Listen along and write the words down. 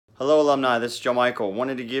Hello alumni, this is John Michael.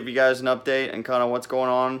 Wanted to give you guys an update and kind of what's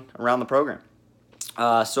going on around the program.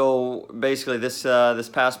 So basically this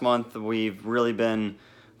past month we've really been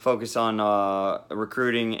focused on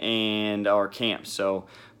recruiting and our camps. So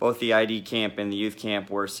both the ID camp and the youth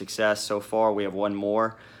camp were a success so far. We have one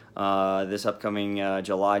more this upcoming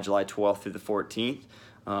July 12th through the 14th.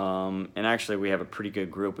 And actually we have a pretty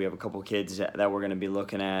good group. We have a couple kids that we're going to be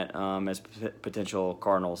looking at as potential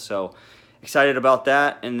Cardinals. So excited about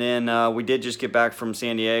that. And then we did just get back from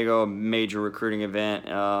San Diego, a major recruiting event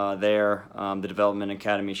there. The Development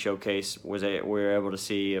Academy Showcase we were able to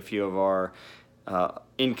see a few of our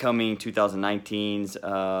incoming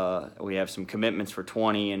 2019s. We have some commitments for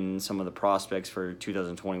 20 and some of the prospects for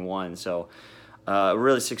 2021. So a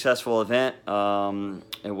really successful event.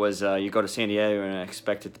 It was you go to San Diego and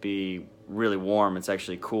expect it to be really warm. It's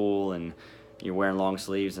actually cool, and you're wearing long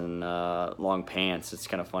sleeves and long pants. It's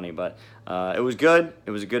kind of funny, but it was good.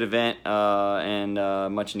 It was a good event and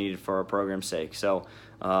much needed for our program's sake. So,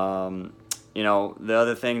 you know, the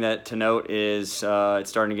other thing to note is it's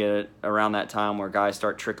starting to get around that time where guys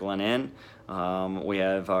start trickling in. We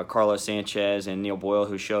have Carlos Sanchez and Neil Boyle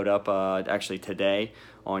who showed up actually today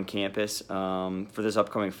on campus for this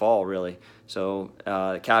upcoming fall, really. So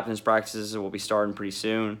the captain's practices will be starting pretty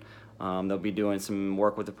soon. They'll be doing some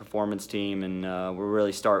work with the performance team, and we'll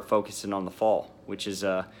really start focusing on the fall, which is,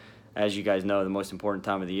 as you guys know, the most important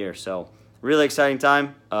time of the year. So really exciting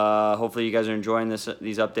time. Hopefully you guys are enjoying these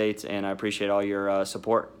updates, and I appreciate all your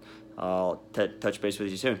support. I'll touch base with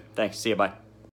you soon. Thanks. See you. Bye.